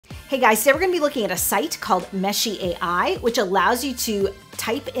Hey guys, today we're going to be looking at a site called Meshy AI, which allows you to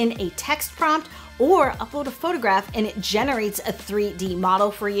type in a text prompt or upload a photograph and it generates a 3D model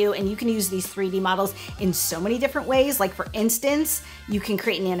for you. And you can use these 3D models in so many different ways. Like for instance, you can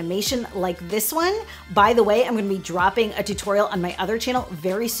create an animation like this one. By the way, I'm going to be dropping a tutorial on my other channel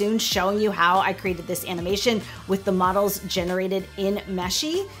very soon showing you how I created this animation with the models generated in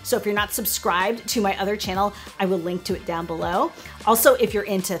Meshy. So if you're not subscribed to my other channel, I will link to it down below. Also, if you're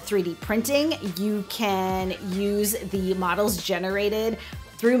into 3D printing, you can use the models generated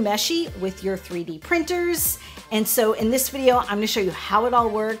through Meshy with your 3D printers. And so in this video, I'm gonna show you how it all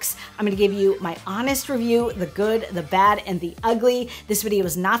works. I'm gonna give you my honest review, the good, the bad, and the ugly. This video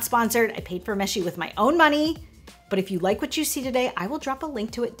is not sponsored. I paid for Meshy with my own money. But if you like what you see today, I will drop a link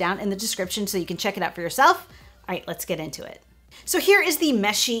to it down in the description so you can check it out for yourself. All right, let's get into it. So here is the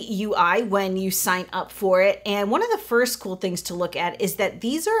Meshy UI when you sign up for it. And one of the first cool things to look at is that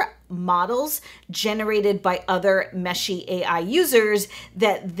these are models generated by other Meshy AI users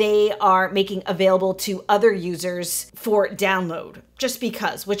that they are making available to other users for download, just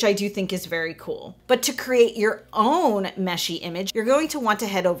because, which I do think is very cool. But to create your own Meshy image, you're going to want to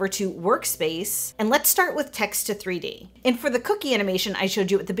head over to Workspace, and let's start with text to 3D. And for the cookie animation I showed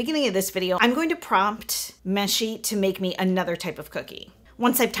you at the beginning of this video, I'm going to prompt Meshy to make me another type of cookie.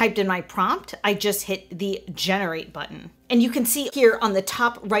 Once I've typed in my prompt, I just hit the generate button. And you can see here on the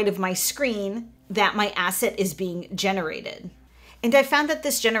top right of my screen that my asset is being generated. And I found that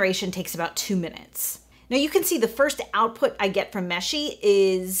this generation takes about 2 minutes. Now you can see the first output I get from Meshy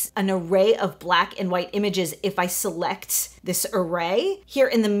is an array of black and white images. If I select this array, here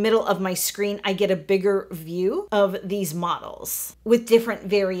in the middle of my screen, I get a bigger view of these models with different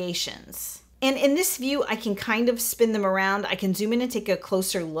variations. And in this view, I can kind of spin them around. I can zoom in and take a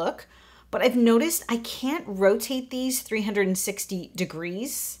closer look, but I've noticed I can't rotate these 360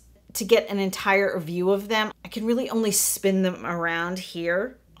 degrees to get an entire view of them. I can really only spin them around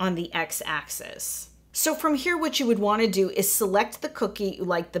here on the x-axis. So from here, what you would want to do is select the cookie you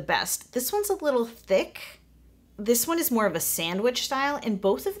like the best. This one's a little thick. This one is more of a sandwich style, and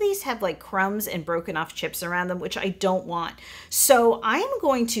both of these have like crumbs and broken off chips around them, which I don't want. So I am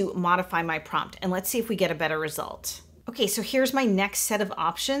going to modify my prompt and let's see if we get a better result. Okay, so here's my next set of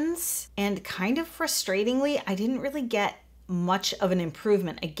options, and kind of frustratingly, I didn't really get much of an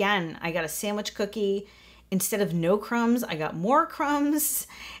improvement. Again, I got a sandwich cookie. Instead of no crumbs, I got more crumbs,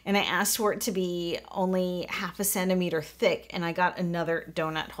 and I asked for it to be only 0.5 centimeter thick, and I got another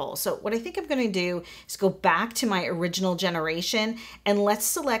donut hole. So what I think I'm gonna do is go back to my original generation, and let's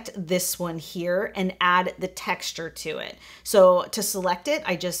select this one here and add the texture to it. So to select it,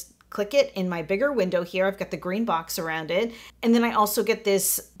 I just click it in my bigger window here. I've got the green box around it. And then I also get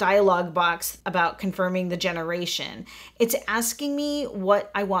this dialog box about confirming the generation. It's asking me what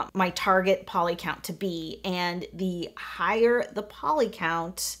I want my target poly count to be. And the higher the poly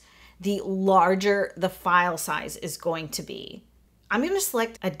count, the larger the file size is going to be. I'm going to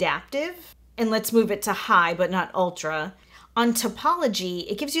select adaptive and let's move it to high, but not ultra. On topology,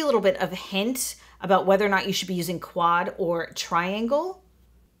 it gives you a little bit of a hint about whether or not you should be using quad or triangle.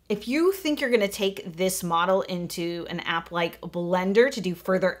 If you think you're going to take this model into an app like Blender to do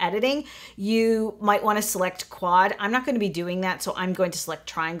further editing, you might want to select quad. I'm not going to be doing that, so I'm going to select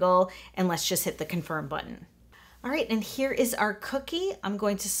triangle, and let's just hit the confirm button. All right, and here is our cookie. I'm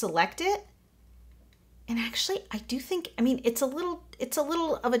going to select it. And actually, I do think, I mean, it's a little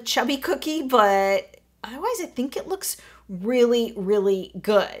of a chubby cookie, but otherwise I think it looks really, really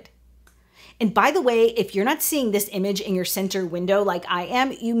good. And by the way, if you're not seeing this image in your center window like I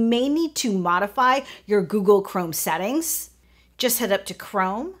am, you may need to modify your Google Chrome settings. Just head up to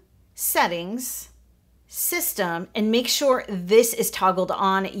Chrome, Settings, System, and make sure this is toggled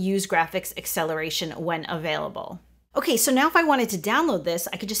on, Use Graphics Acceleration when available. Okay, so now if I wanted to download this,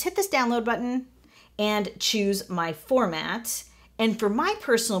 I could just hit this download button and choose my format. And for my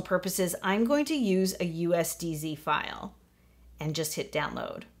personal purposes, I'm going to use a USDZ file and just hit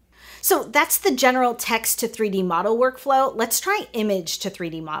download. So that's the general text to 3D model workflow. Let's try image to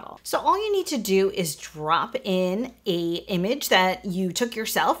 3D model. So all you need to do is drop in a image that you took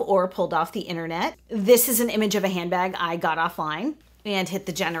yourself or pulled off the internet. This is an image of a handbag I got offline, and hit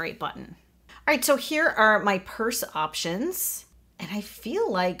the generate button. All right, so here are my purse options. And I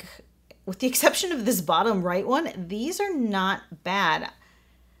feel like, with the exception of this bottom right one, these are not bad.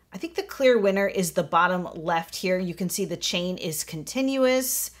 I think the clear winner is the bottom left here. You can see the chain is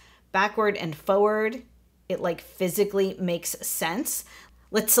continuous. Backward and forward, it like physically makes sense.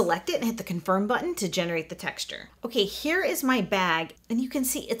 Let's select it and hit the confirm button to generate the texture. Okay, here is my bag, and you can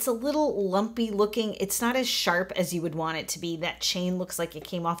see it's a little lumpy looking. It's not as sharp as you would want it to be. That chain looks like it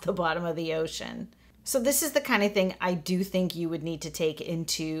came off the bottom of the ocean. So this is the kind of thing I do think you would need to take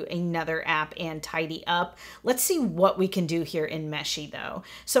into another app and tidy up. Let's see what we can do here in Meshy though.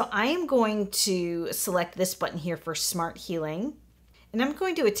 So I am going to select this button here for Smart Healing, and I'm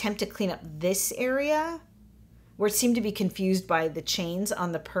going to attempt to clean up this area where it seemed to be confused by the chains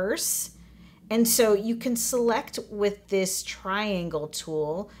on the purse. And so you can select with this triangle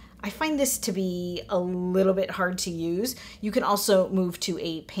tool. I find this to be a little bit hard to use. You can also move to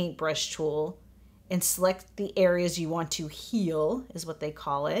a paintbrush tool and select the areas you want to heal, is what they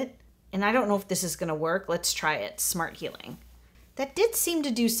call it. And I don't know if this is gonna work. Let's try it, Smart Healing. That did seem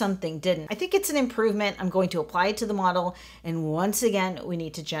to do something, didn't it? I think it's an improvement. I'm going to apply it to the model, and once again, we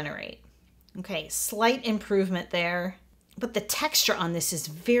need to generate. Okay, slight improvement there, but the texture on this is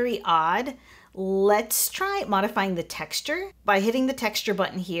very odd. Let's try modifying the texture by hitting the texture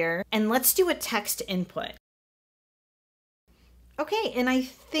button here, and let's do a text input. Okay, and I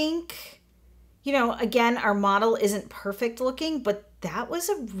think, you know, again, our model isn't perfect looking, but that was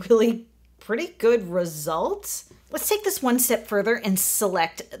a really pretty good result. Let's take this one step further and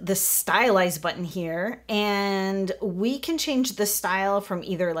select the stylize button here, and we can change the style from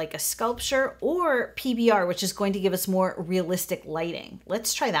either like a sculpture or PBR, which is going to give us more realistic lighting.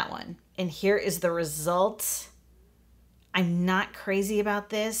 Let's try that one. And here is the result. I'm not crazy about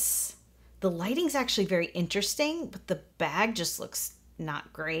this. The lighting's actually very interesting, but the bag just looks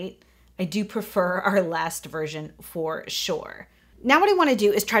not great. I do prefer our last version for sure. Now what I want to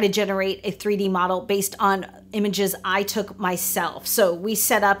do is try to generate a 3D model based on images I took myself. So we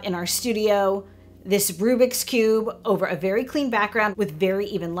set up in our studio this Rubik's Cube over a very clean background with very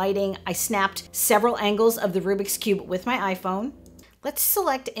even lighting. I snapped several angles of the Rubik's Cube with my iPhone. Let's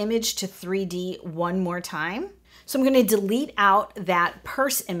select image to 3D one more time. So I'm going to delete out that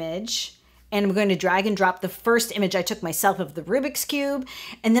purse image, and I'm going to drag and drop the first image I took myself of the Rubik's Cube.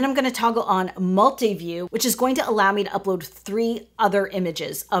 And then I'm going to toggle on multi-view, which is going to allow me to upload 3 other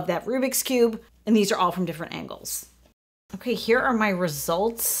images of that Rubik's Cube. And these are all from different angles. Okay, here are my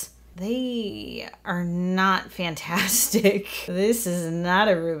results. They are not fantastic. This is not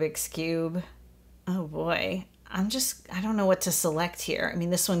a Rubik's Cube. Oh boy. I don't know what to select here. I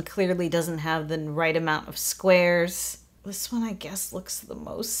mean, this one clearly doesn't have the right amount of squares. This one, I guess, looks the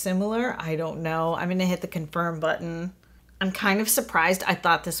most similar. I don't know. I'm gonna hit the confirm button. I'm kind of surprised. I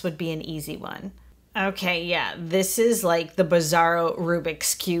thought this would be an easy one. Okay, yeah, this is like the Bizarro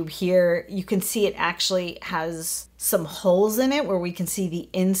Rubik's Cube here. You can see it actually has some holes in it where we can see the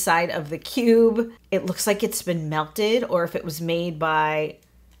inside of the cube. It looks like it's been melted, or if it was made by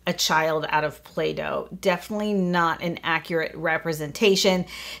a child out of Play-Doh. Definitely not an accurate representation.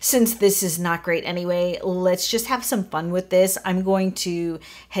 Since this is not great anyway, let's just have some fun with this. I'm going to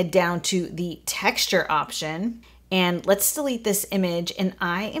head down to the texture option, and let's delete this image, and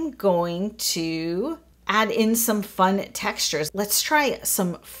I am going to add in some fun textures. Let's try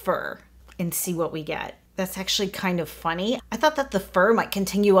some fur and see what we get. That's actually kind of funny. I thought that the fur might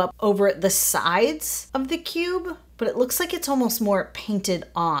continue up over the sides of the cube, but it looks like it's almost more painted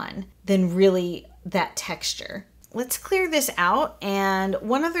on than really that texture. Let's clear this out. And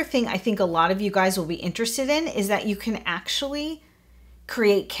one other thing I think a lot of you guys will be interested in is that you can actually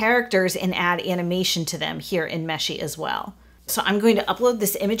create characters and add animation to them here in Meshy as well. So I'm going to upload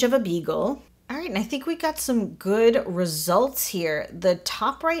this image of a beagle. All right, and I think we got some good results here. The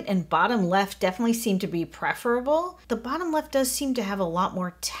top right and bottom left definitely seem to be preferable. The bottom left does seem to have a lot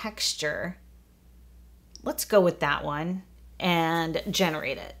more texture. Let's go with that one and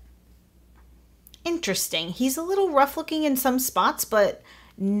generate it. Interesting. He's a little rough looking in some spots, but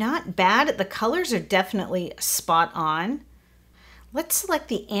not bad. The colors are definitely spot on. Let's select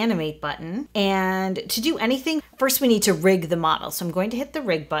the animate button. And to do anything, first we need to rig the model. So I'm going to hit the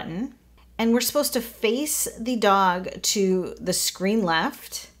rig button, and we're supposed to face the dog to the screen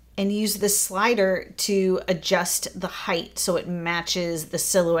left and use the slider to adjust the height so it matches the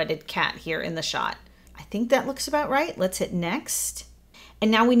silhouetted cat here in the shot. I think that looks about right. Let's hit next.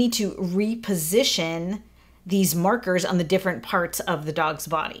 And now we need to reposition these markers on the different parts of the dog's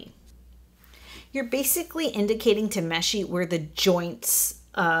body. You're basically indicating to Meshy where the joints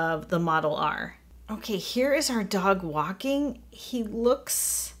of the model are. Okay, here is our dog walking. He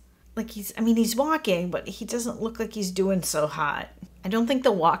looks like he's walking, but he doesn't look like he's doing so hot. I don't think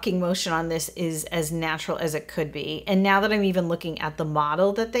the walking motion on this is as natural as it could be. And now that I'm even looking at the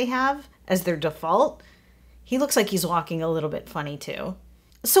model that they have as their default, he looks like he's walking a little bit funny too.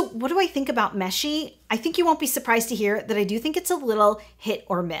 So what do I think about Meshy? I think you won't be surprised to hear that I do think it's a little hit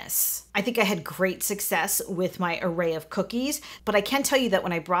or miss. I think I had great success with my array of cookies, but I can tell you that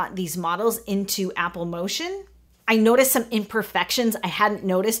when I brought these models into Apple Motion, I noticed some imperfections I hadn't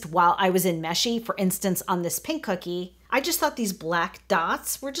noticed while I was in Meshy. For instance, on this pink cookie, I just thought these black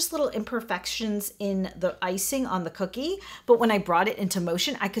dots were just little imperfections in the icing on the cookie. But when I brought it into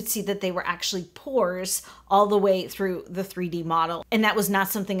Motion, I could see that they were actually pores all the way through the 3D model. And that was not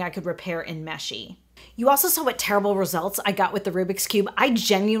something I could repair in Meshy. You also saw what terrible results I got with the Rubik's Cube. I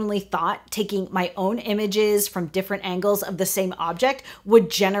genuinely thought taking my own images from different angles of the same object would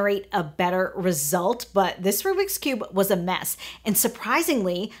generate a better result, but this Rubik's Cube was a mess. And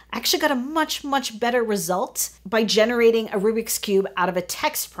surprisingly, I actually got a much, much better result by generating a Rubik's Cube out of a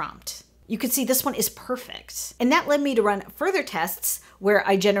text prompt. You can see this one is perfect. And that led me to run further tests where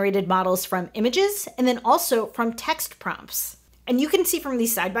I generated models from images and then also from text prompts. And you can see from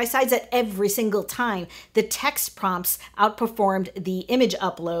these side-by-sides that every single time the text prompts outperformed the image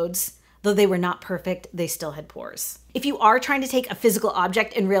uploads. Though they were not perfect, they still had pores. If you are trying to take a physical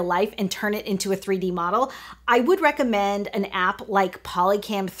object in real life and turn it into a 3D model, I would recommend an app like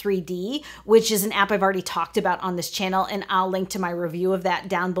Polycam 3D, which is an app I've already talked about on this channel, and I'll link to my review of that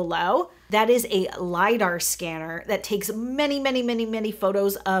down below. That is a LiDAR scanner that takes many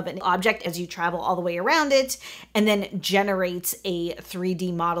photos of an object as you travel all the way around it, and then generates a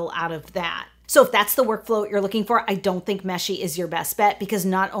 3D model out of that. So if that's the workflow you're looking for, I don't think Meshy is your best bet, because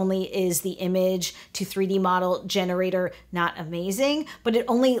not only is the image to 3D model generator not amazing, but it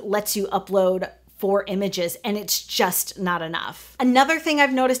only lets you upload 4 images, and it's just not enough. Another thing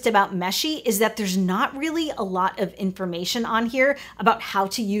I've noticed about Meshy is that there's not really a lot of information on here about how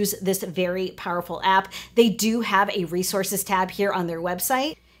to use this very powerful app. They do have a resources tab here on their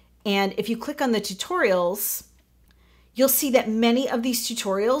website, and if you click on the tutorials, you'll see that many of these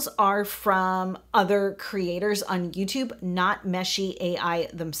tutorials are from other creators on YouTube, not Meshy AI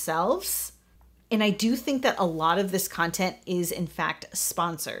themselves. And I do think that a lot of this content is in fact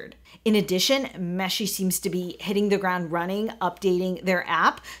sponsored. In addition, Meshy seems to be hitting the ground running, updating their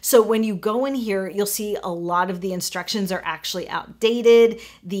app. So when you go in here, you'll see a lot of the instructions are actually outdated.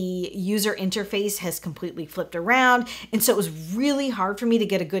 The user interface has completely flipped around. And so it was really hard for me to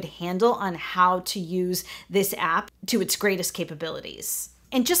get a good handle on how to use this app to its greatest capabilities.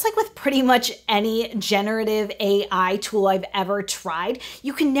 And just like with pretty much any generative AI tool I've ever tried,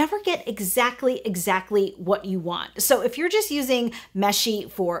 you can never get exactly what you want. So if you're just using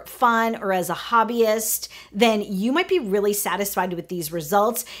Meshy for fun or as a hobbyist, then you might be really satisfied with these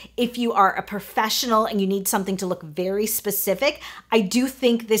results. If you are a professional and you need something to look very specific, I do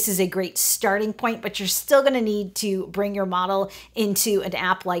think this is a great starting point, but you're still gonna need to bring your model into an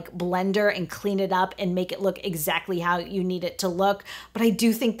app like Blender and clean it up and make it look exactly how you need it to look. But I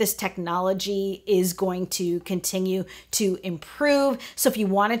do think this technology is going to continue to improve. So if you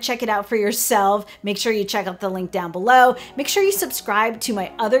want to check it out for yourself, make sure you check out the link down below. Make sure you subscribe to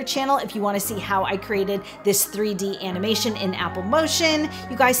my other channel if you want to see how I created this 3D animation in Apple Motion.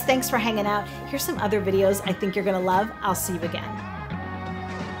 You guys, thanks for hanging out. Here's some other videos I think you're going to love. I'll see you again.